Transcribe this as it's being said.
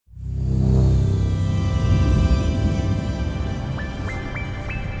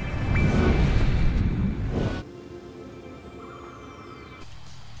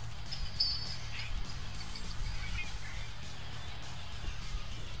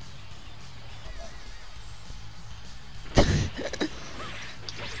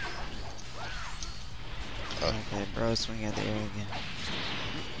Bro, swing at the air again.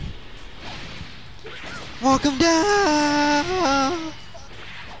 Walk him down!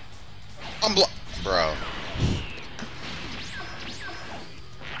 I'm bro.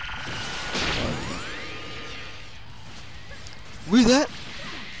 We that?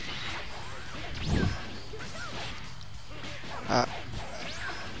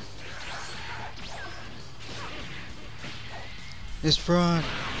 This front.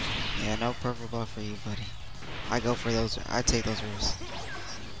 Yeah, no purple buff for you, buddy. I go for those. I take those risks.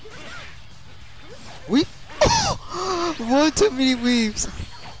 Weep. Oh! One too many weaves.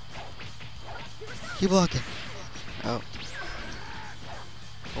 Keep blocking. Oh.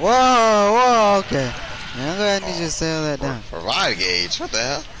 Whoa, whoa, okay. Yeah, I'm gonna need you to settle that down. Provide gauge. What the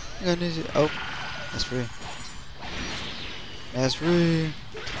hell? I'm gonna need you. Oh, that's free. That's free.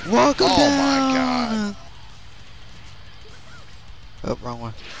 Welcome down. Oh my god. Oh, wrong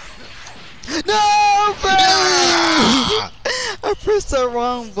one. No, bro! I pressed the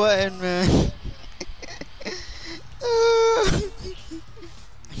wrong button, man.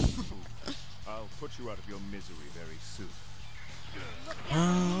 I'll put you out of your misery very soon.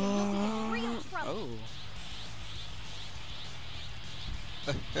 Oh.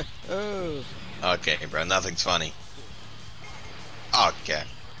 Okay, bro. Nothing's funny. Okay.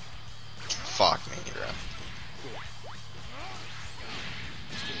 Fuck me, bro.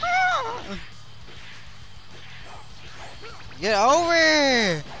 Get over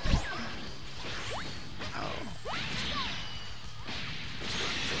here! Oh.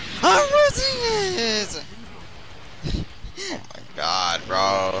 I'm losing it! Oh my god,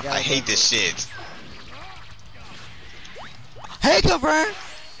 bro. I hate this shit. Hey, come bro!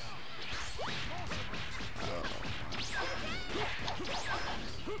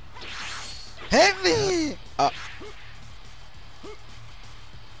 Hit me!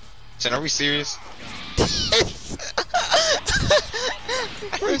 Chen, are we serious?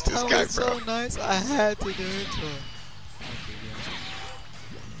 First this time guy, was bro. so nice, I had to do it to him.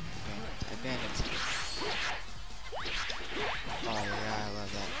 Advantage. Oh yeah, I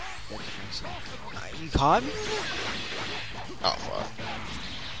love that. You caught me? Oh fuck.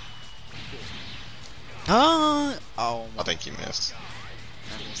 Huh? Oh I my. think you missed.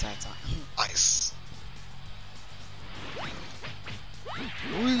 I missed that time. Nice.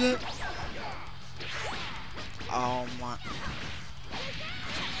 Who is it? Oh my.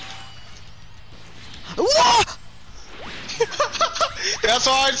 That's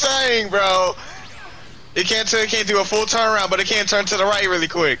what I'm saying, bro. It can't do a full turnaround, but it can turn to the right really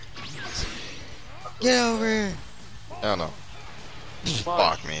quick. Get over here. I don't know.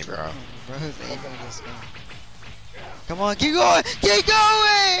 Fuck me, bro. Bro's aiming this guy. Come on, keep going! Keep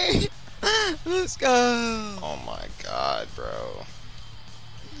going! Let's go! Oh my god, bro.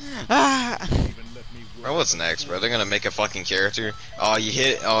 Ah! Bro, what's next, bro? They're gonna make a fucking character. Oh, you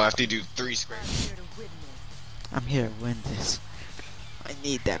hit. Oh, after you do 3 squares. I'm here to win this. I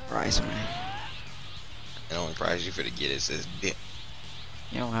need that prize, man. The only prize you finna get is this bit.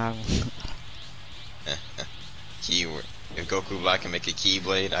 You don't have one. Keyword. If Goku Black can make a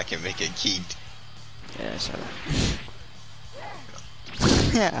Keyblade, I can make a Key. Yeah, shut up.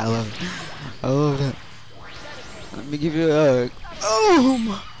 Yeah, I love it. I love it. Let me give you a hug. Oh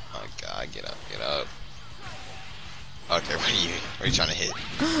my God, get up, get up. Okay, what are you trying to hit?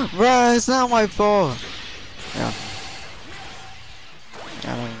 Bruh, it's not my fault. Yeah. I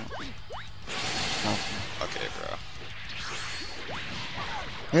don't know. Okay, bro.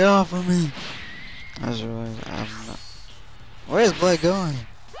 Get off of me. I'm not. Where's Blake going?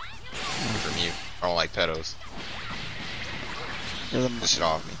 From you. I don't like pedos. You're Get shit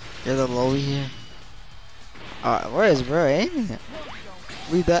off me. You're the lowly here. Where is bro aiming at?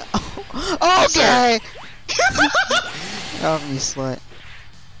 Read that. Okay! Get off me, slut.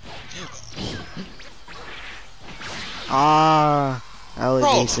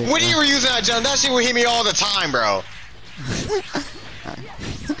 Bro, when you were using that jump, that shit would hit me all the time, bro.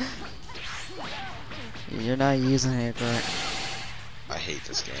 You're not using it, bro. I hate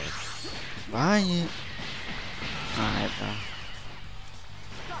this game. Behind you. Alright, bro.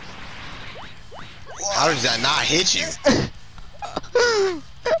 How did that not hit you?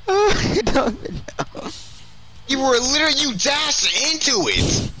 I don't even know. You were literally, you dashed into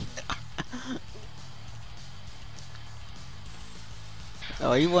it.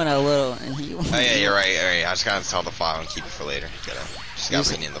 Oh, you went a little. And he went Oh yeah, you're right. Alright, I just gotta tell the file and keep it for later. Just gotta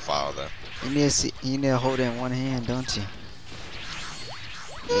rename the file though. You need to see, you need to hold it in one hand, don't you?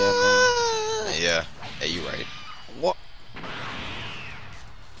 Yeah, man. Yeah. Yeah, you right. What?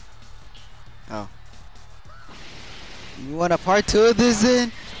 Oh. You want a part 2 of this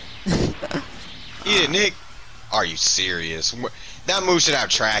then? Yeah, Nick. Are you serious? That move should have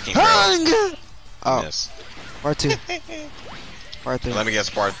tracking, bro. Hung! Oh, Miss. part 2. Part 3. Let me guess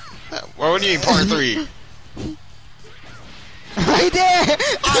part. What do you mean part 3? Right there!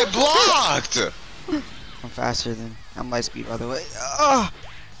 I blocked! I'm faster than. I'm light speed, by the way. Oh!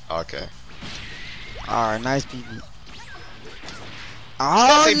 Okay. Alright, nice PV.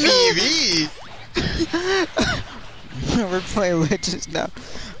 I Oh, say PV! no! We're playing witches now.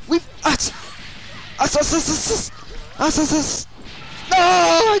 We've. Us! No!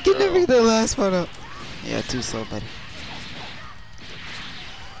 I can never get the last one up. Yeah, too slow, buddy.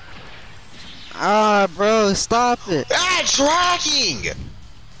 Ah, bro, stop it. Ah, tracking!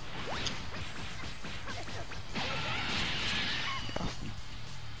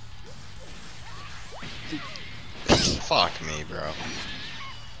 Fuck me, bro.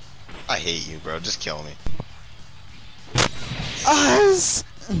 I hate you, bro. Just kill me. Us!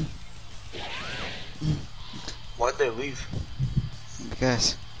 Why'd they leave?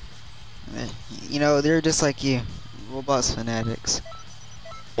 Because, you know, they're just like you. Roblox fanatics.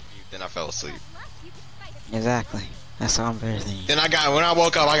 Then I fell asleep. Exactly. That's all I'm better than you. Then when I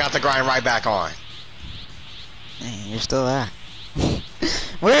woke up, I got the grind right back on. Man, you're still that.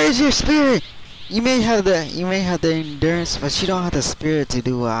 Where is your spirit? You may have the endurance, but you don't have the spirit to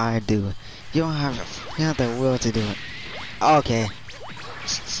do what I do. You don't have the will to do it. Okay.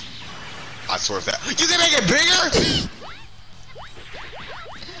 I swear that. You can make it bigger?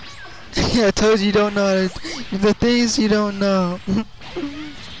 Yeah, I told you don't know the things you don't know.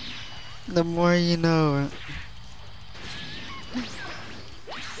 The more you know.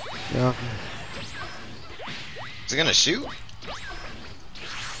 Yeah. Is it gonna shoot?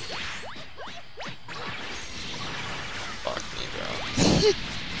 Fuck me,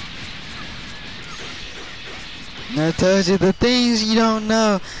 bro. I told you the things you don't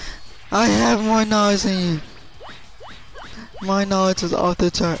know. I have more knowledge than you. My knowledge is off the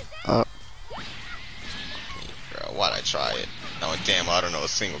chart. Oh. Bro, why'd I try it? No, damn, I don't know a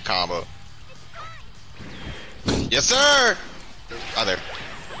single combo. Yes, sir! Oh, there.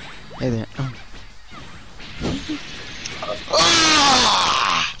 Hey there.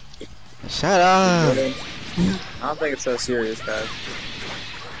 Ah! Shut up. I don't think it's so serious, guys.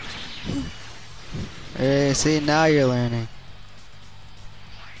 Hey, see, now you're learning.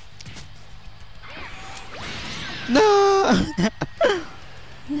 No!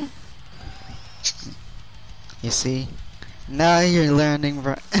 You see? Now you're learning,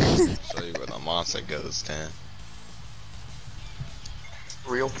 bro. Show you where the monster goes, then.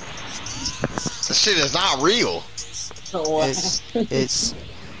 Real? This shit is not real. it's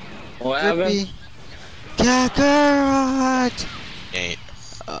What happened? Drippy Kakarot! Ain't.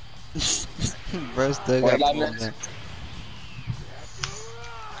 Bro still What got happened? pulled there.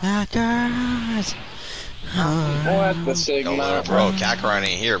 Kakarot! What the Yo, Sigma? little bro, Kakarot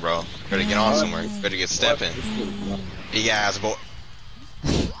ain't here, bro. Better get on somewhere. Better get stepping. Big ass boy.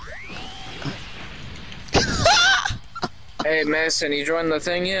 Hey, Mason, you joined the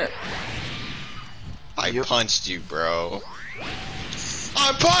thing yet? I punched you, bro.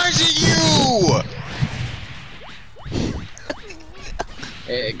 I'm punching you!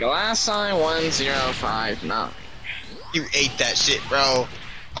 Hey, glass sign 1059. You ate that shit, bro.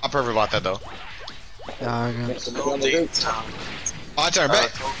 I'm perfect about that, though. On the date time. Oh, I turn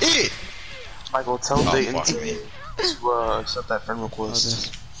back. Eat it! Michael, tell Oh, Dayton fuck to me. accept that friend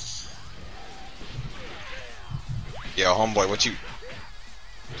request. Yo, homeboy, what you...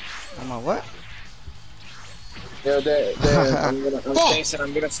 I'm on what? Yo, I'm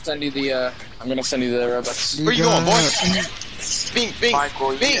gonna send you the Robux. Where you going, boy? Bing, bing,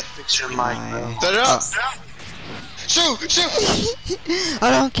 Michael, you bing. can't fix your mic, bro. Set it up. Shoot, shoot. I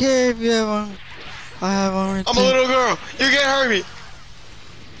don't care if you have one. I have one. I'm a little girl. You can't hurt me.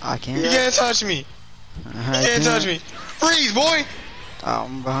 I can't. You can't touch me. You can't touch me. Freeze, boy. Oh,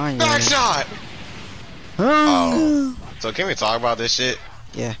 I'm behind you. Back shot. Oh. So can we talk about this shit?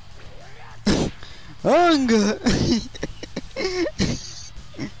 Yeah. Hunger.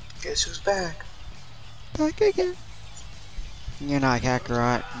 Guess who's back? Back again. You're not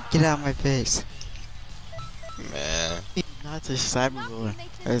Kakarot. Get out of my face. Man. Not to cyberbully.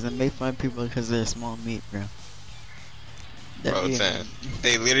 Or to make fun of people because they're small meat, bro. Bro, 10.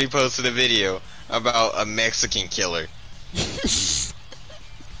 They literally posted a video about a Mexican killer.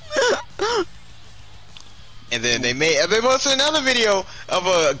 And then they posted another video of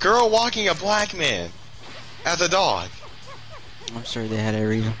a girl walking a black man as a dog. I'm sure they had a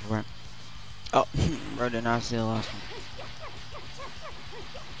reason for it. Oh, bro did not see the last one.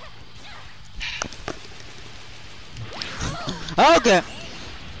 Okay.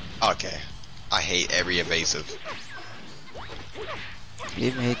 Okay. I hate every evasive.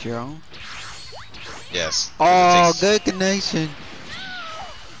 You made your own? Yes. 'cause Oh, it takes- good connection.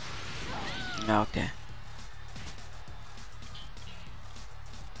 Okay.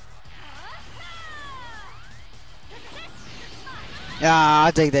 Yeah,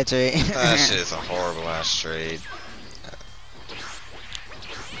 I'll take that trade. That shit is a horrible ass trade.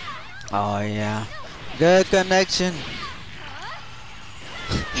 Oh yeah. Good connection.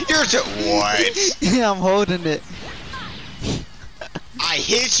 You're what? I'm holding it. I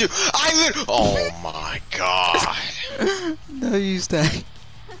hit you. Oh my god. No use that.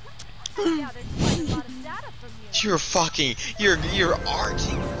 Yeah, there's quite a lot of data from you. You're fucking. You're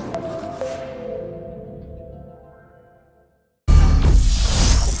arching.